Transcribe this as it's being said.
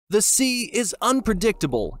The sea is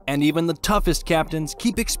unpredictable, and even the toughest captains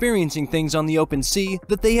keep experiencing things on the open sea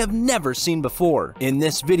that they have never seen before. In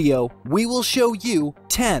this video, we will show you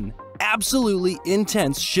 10 absolutely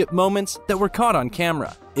intense ship moments that were caught on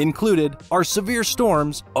camera. Included are severe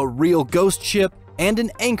storms, a real ghost ship, and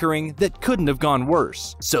an anchoring that couldn't have gone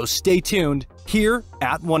worse. So stay tuned here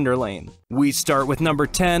at Wonderlane. We start with number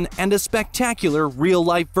 10 and a spectacular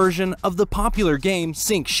real-life version of the popular game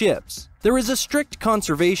Sink Ships. There is a strict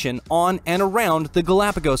conservation on and around the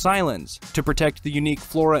Galapagos Islands to protect the unique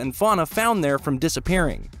flora and fauna found there from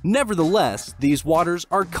disappearing. Nevertheless, these waters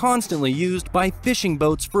are constantly used by fishing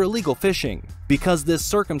boats for illegal fishing. Because this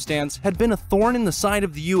circumstance had been a thorn in the side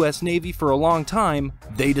of the US Navy for a long time,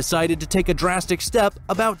 they decided to take a drastic step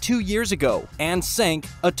about 2 years ago and sank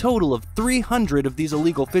a total of 300 of these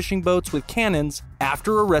illegal fishing boats with cannons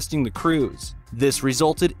after arresting the crews. This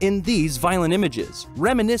resulted in these violent images,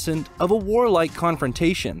 reminiscent of a warlike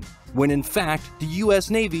confrontation, when in fact the US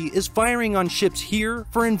Navy is firing on ships here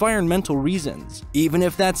for environmental reasons, even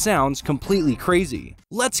if that sounds completely crazy.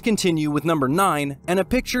 Let's continue with number 9 and a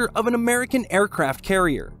picture of an American aircraft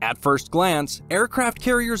carrier. At first glance, aircraft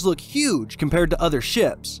carriers look huge compared to other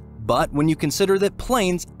ships. But when you consider that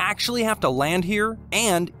planes actually have to land here,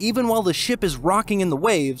 and even while the ship is rocking in the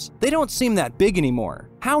waves, they don't seem that big anymore.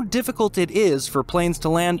 How difficult it is for planes to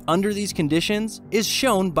land under these conditions is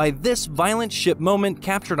shown by this violent ship moment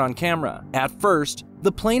captured on camera. At first,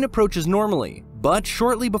 the plane approaches normally, but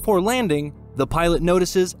shortly before landing, the pilot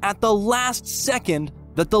notices at the last second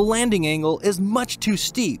that the landing angle is much too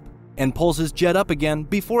steep and pulls his jet up again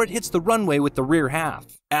before it hits the runway with the rear half.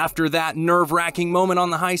 After that nerve-wracking moment on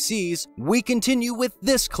the high seas, we continue with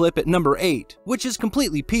this clip at number 8, which is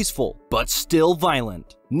completely peaceful, but still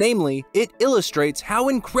violent. Namely, it illustrates how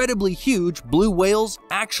incredibly huge blue whales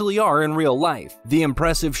actually are in real life. The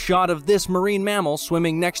impressive shot of this marine mammal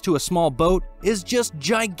swimming next to a small boat is just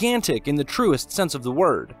gigantic in the truest sense of the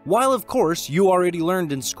word. While of course you already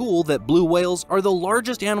learned in school that blue whales are the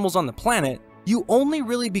largest animals on the planet, you only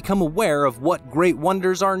really become aware of what great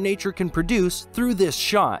wonders our nature can produce through this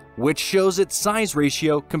shot, which shows its size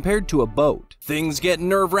ratio compared to a boat. Things get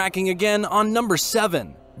nerve-wracking again on number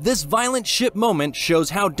 7. This violent ship moment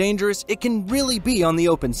shows how dangerous it can really be on the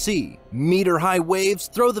open sea. Meter-high waves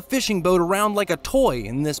throw the fishing boat around like a toy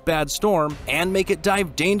in this bad storm and make it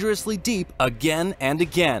dive dangerously deep again and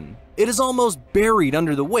again. It is almost buried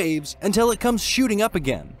under the waves until it comes shooting up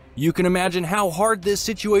again. You can imagine how hard this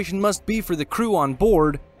situation must be for the crew on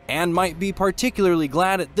board, and might be particularly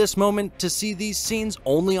glad at this moment to see these scenes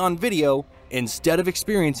only on video instead of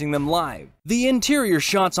experiencing them live. The interior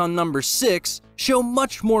shots on number 6 show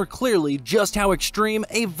much more clearly just how extreme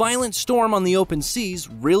a violent storm on the open seas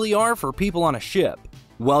really are for people on a ship.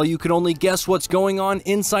 While you can only guess what's going on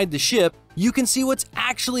inside the ship, you can see what's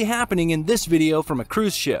actually happening in this video from a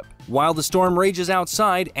cruise ship. While the storm rages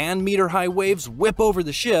outside and meter-high waves whip over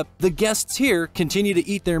the ship, the guests here continue to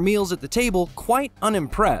eat their meals at the table quite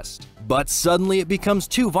unimpressed. But suddenly it becomes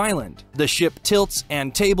too violent. The ship tilts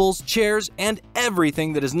and tables, chairs, and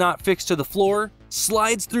everything that is not fixed to the floor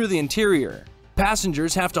slides through the interior.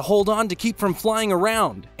 Passengers have to hold on to keep from flying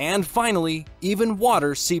around, and finally, even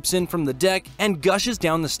water seeps in from the deck and gushes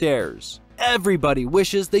down the stairs. Everybody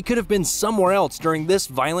wishes they could have been somewhere else during this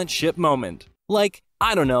violent ship moment. Like,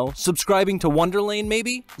 I don't know, subscribing to Wonderlane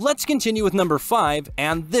maybe? Let's continue with number 5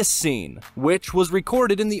 and this scene, which was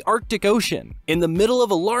recorded in the Arctic Ocean. In the middle of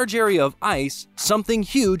a large area of ice, something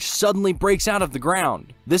huge suddenly breaks out of the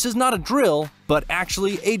ground. This is not a drill, but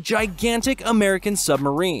actually a gigantic American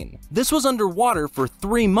submarine. This was underwater for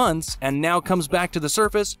 3 months and now comes back to the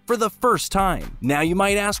surface for the first time. Now you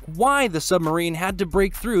might ask why the submarine had to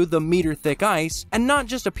break through the meter-thick ice and not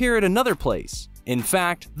just appear at another place. In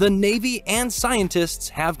fact, the Navy and scientists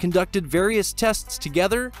have conducted various tests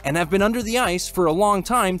together and have been under the ice for a long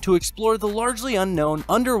time to explore the largely unknown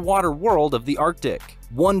underwater world of the Arctic.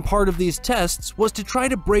 One part of these tests was to try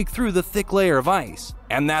to break through the thick layer of ice,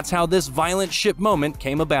 and that's how this violent ship moment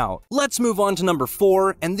came about. Let's move on to number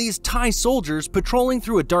 4 and these Thai soldiers patrolling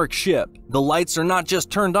through a dark ship. The lights are not just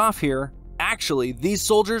turned off here. Actually, these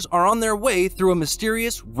soldiers are on their way through a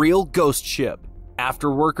mysterious, real ghost ship.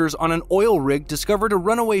 After workers on an oil rig discovered a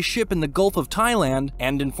runaway ship in the Gulf of Thailand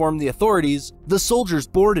and informed the authorities, the soldiers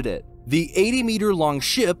boarded it. The 80-meter-long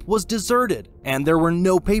ship was deserted, and there were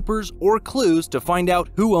no papers or clues to find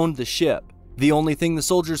out who owned the ship. The only thing the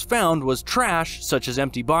soldiers found was trash, such as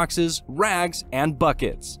empty boxes, rags, and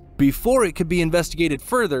buckets. Before it could be investigated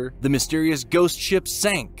further, the mysterious ghost ship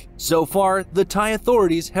sank. So far, the Thai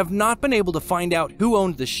authorities have not been able to find out who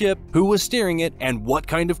owned the ship, who was steering it, and what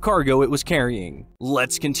kind of cargo it was carrying.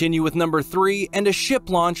 Let's continue with number 3 and a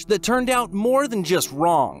ship launch that turned out more than just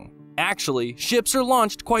wrong. Actually, ships are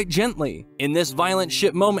launched quite gently. In this violent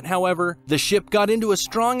ship moment, however, the ship got into a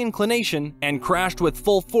strong inclination and crashed with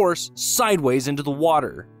full force sideways into the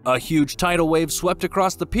water. A huge tidal wave swept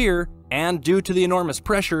across the pier, and due to the enormous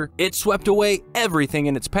pressure, it swept away everything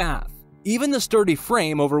in its path. Even the sturdy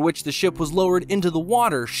frame over which the ship was lowered into the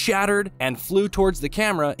water shattered and flew towards the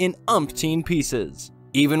camera in umpteen pieces.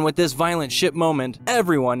 Even with this violent ship moment,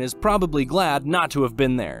 everyone is probably glad not to have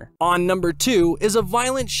been there. On number 2 is a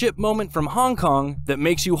violent ship moment from Hong Kong that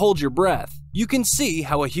makes you hold your breath. You can see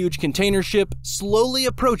how a huge container ship slowly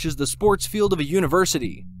approaches the sports field of a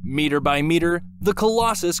university. Meter by meter, the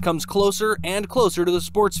Colossus comes closer and closer to the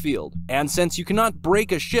sports field, and since you cannot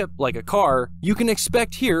brake a ship like a car, you can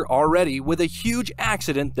expect here already with a huge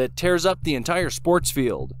accident that tears up the entire sports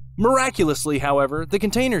field. Miraculously, however, the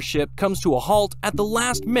container ship comes to a halt at the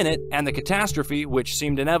last minute, and the catastrophe, which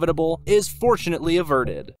seemed inevitable, is fortunately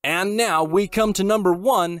averted. And now we come to number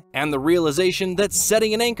 1 and the realization that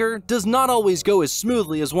setting an anchor does not always go as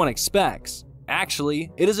smoothly as one expects.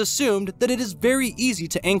 Actually, it is assumed that it is very easy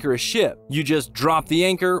to anchor a ship. You just drop the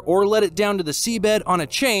anchor or let it down to the seabed on a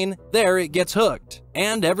chain, there it gets hooked,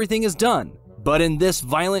 and everything is done. But in this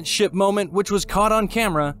violent ship moment, which was caught on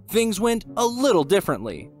camera, things went a little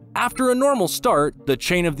differently. After a normal start, the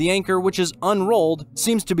chain of the anchor, which is unrolled,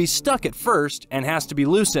 seems to be stuck at first and has to be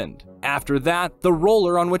loosened. After that, the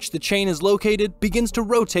roller on which the chain is located begins to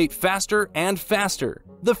rotate faster and faster.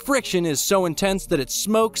 The friction is so intense that it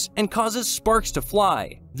smokes and causes sparks to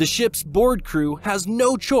fly. The ship's board crew has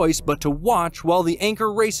no choice but to watch while the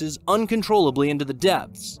anchor races uncontrollably into the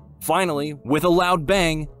depths. Finally, with a loud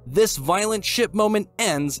bang, this violent ship moment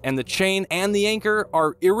ends and the chain and the anchor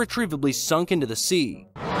are irretrievably sunk into the sea.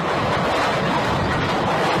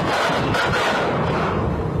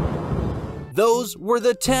 Those were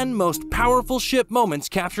the 10 most powerful ship moments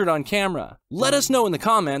captured on camera. Let us know in the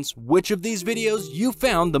comments which of these videos you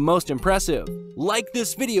found the most impressive. Like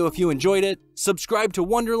this video if you enjoyed it, subscribe to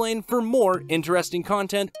Wonderlane for more interesting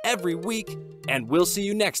content every week, and we'll see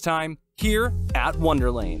you next time here at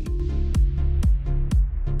Wonderlane.